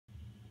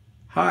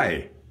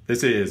Hi,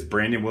 this is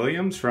Brandon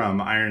Williams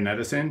from Iron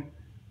Edison.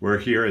 We're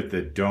here at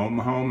the Dome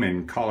Home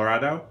in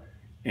Colorado,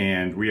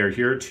 and we are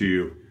here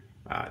to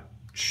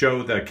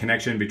show the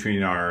connection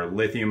between our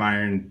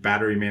lithium-ion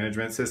battery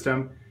management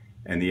system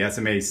and the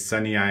SMA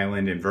Sunny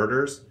Island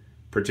inverters,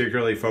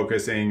 particularly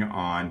focusing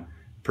on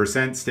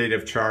percent state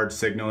of charge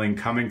signaling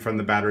coming from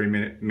the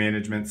battery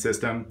management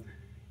system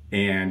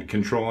and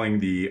controlling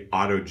the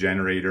auto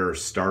generator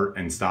start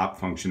and stop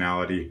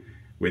functionality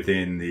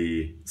within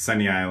the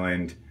Sunny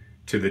Island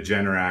to the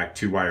Generac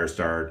 2-wire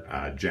start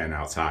gen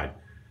outside.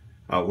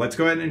 Let's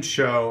go ahead and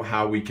show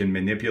how we can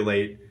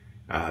manipulate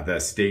the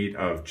state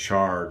of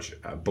charge.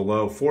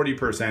 Below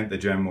 40% the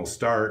gen will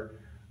start,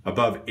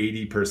 above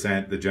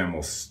 80% the gen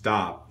will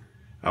stop.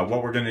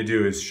 What we're going to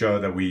do is show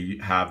that we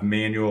have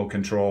manual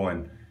control,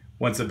 and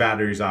once the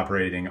battery is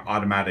operating,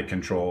 automatic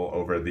control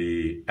over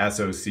the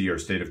SOC or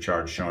state of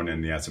charge shown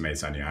in the SMA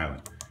Sunny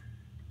Island.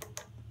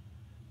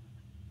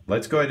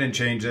 Let's go ahead and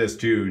change this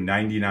to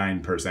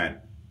 99%,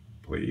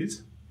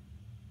 please.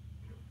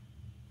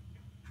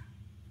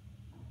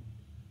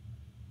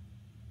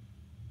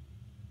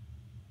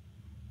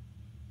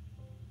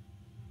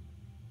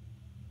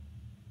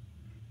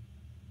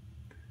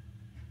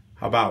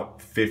 How about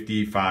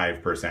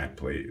 55%,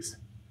 please?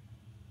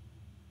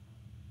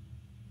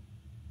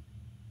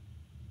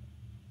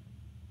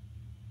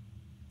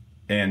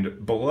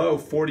 And below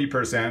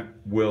 40%,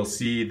 we'll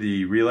see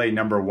the relay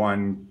number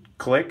 1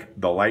 click,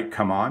 the light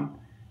come on,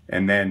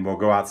 and then we'll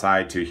go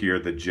outside to hear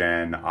the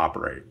gen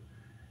operate.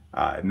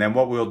 And then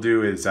what we'll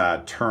do is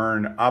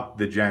turn up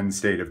the gen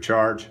state of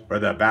charge, or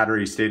the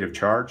battery state of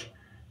charge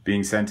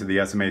being sent to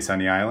the SMA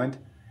Sunny Island.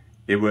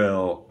 It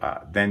will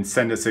then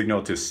send a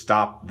signal to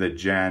stop the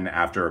gen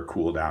after a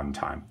cool down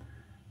time.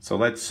 So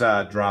let's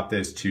drop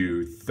this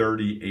to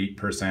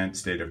 38%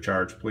 state of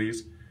charge,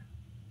 please.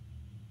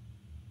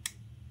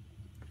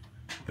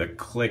 The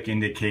click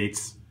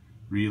indicates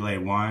relay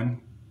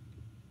 1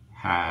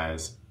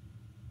 has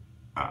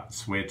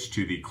switched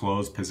to the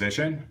closed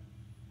position.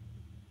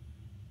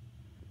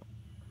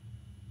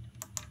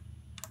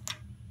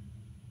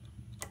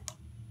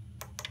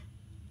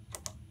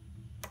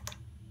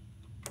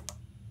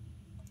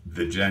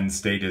 The gen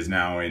state is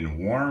now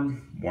in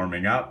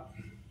warming up.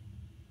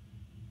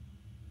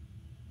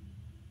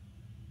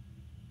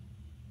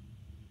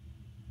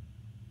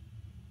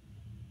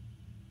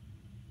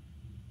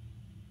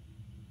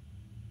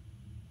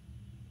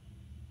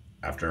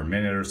 After a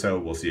minute or so,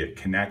 we'll see it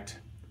connect,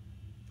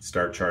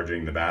 start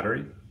charging the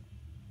battery.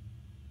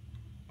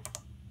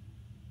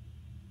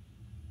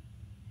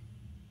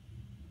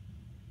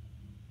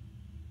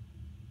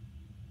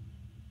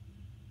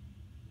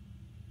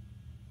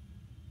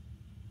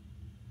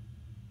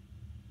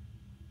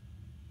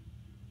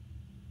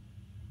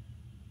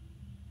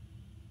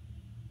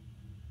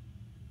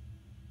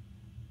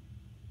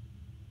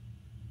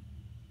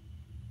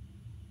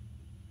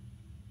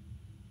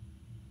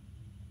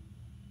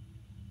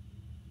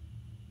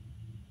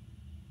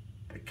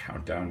 The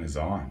countdown is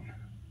on.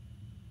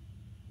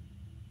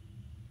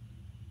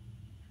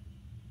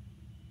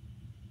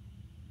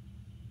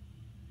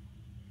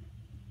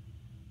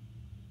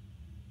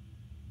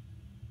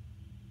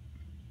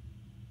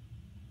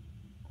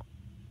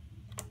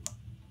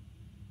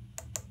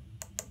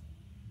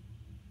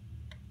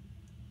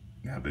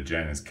 Now the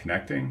gen is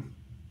connecting.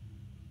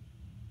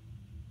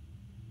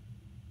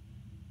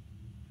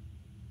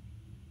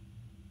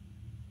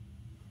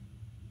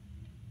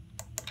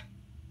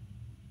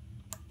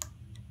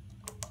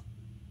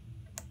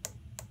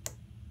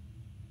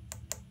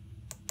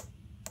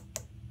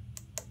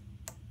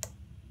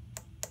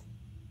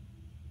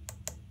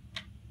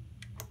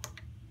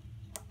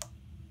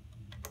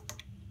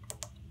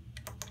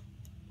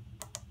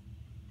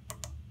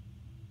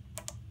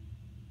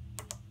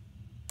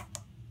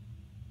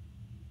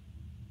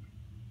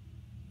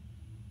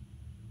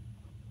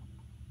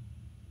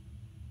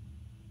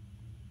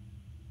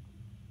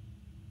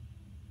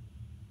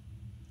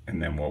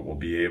 And then what we'll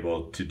be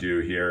able to do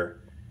here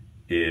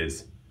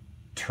is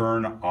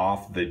turn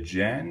off the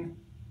gen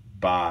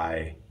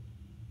by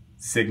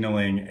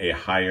signaling a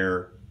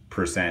higher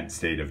percent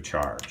state of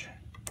charge.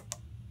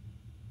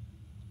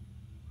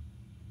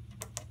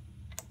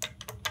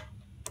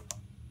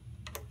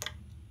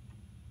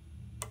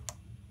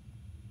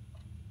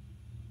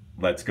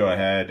 Let's go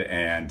ahead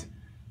and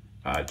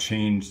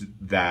change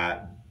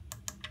that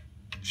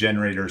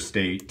generator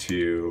state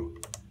to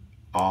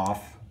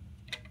off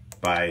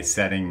by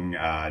setting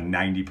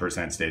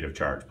 90% state of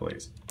charge,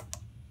 please.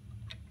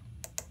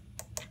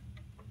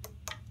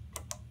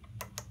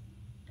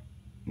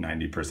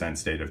 %90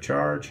 state of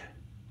charge.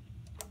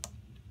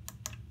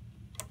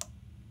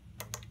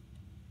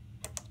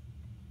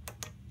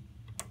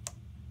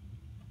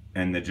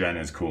 And the gen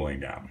is cooling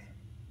down.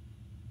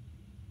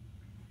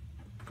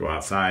 Go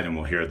outside and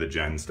we'll hear the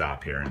gen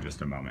stop here in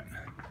just a moment.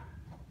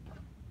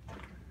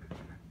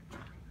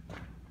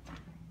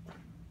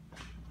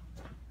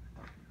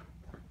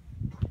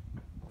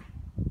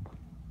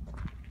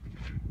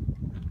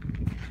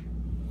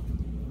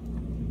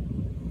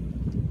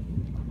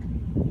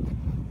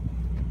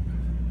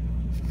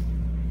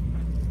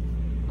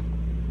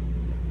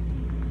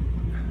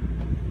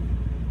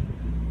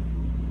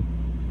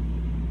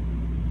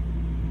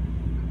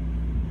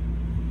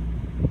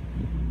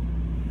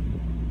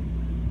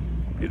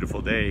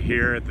 Beautiful day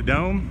here at the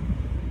Dome.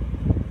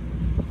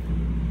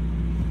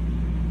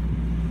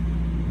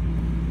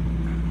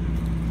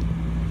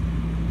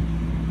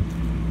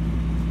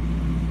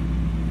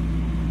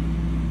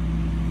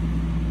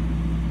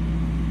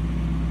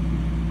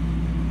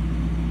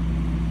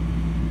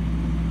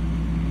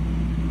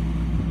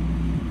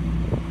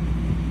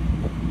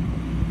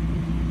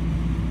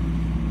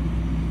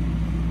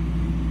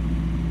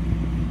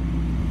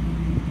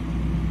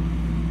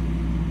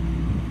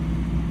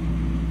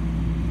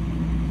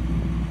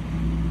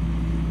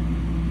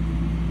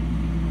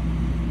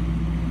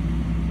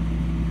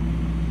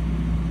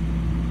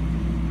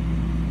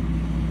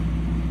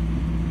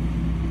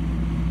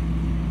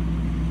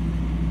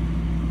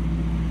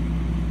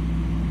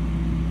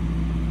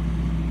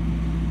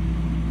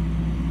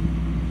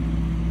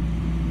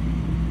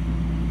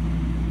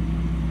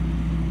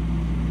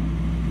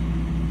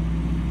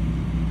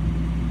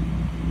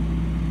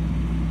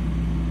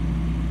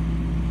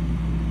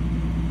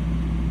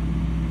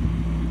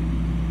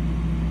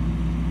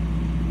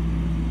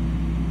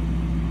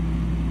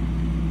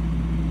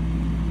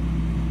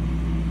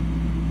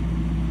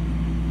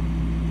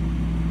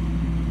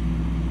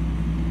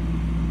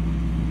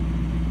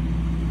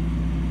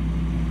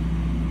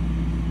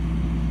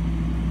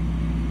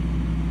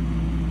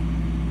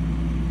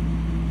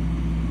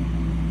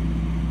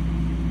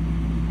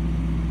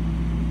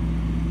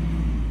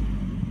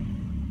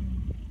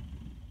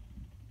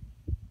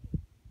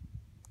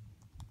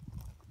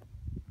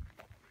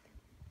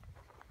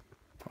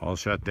 All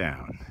shut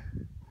down.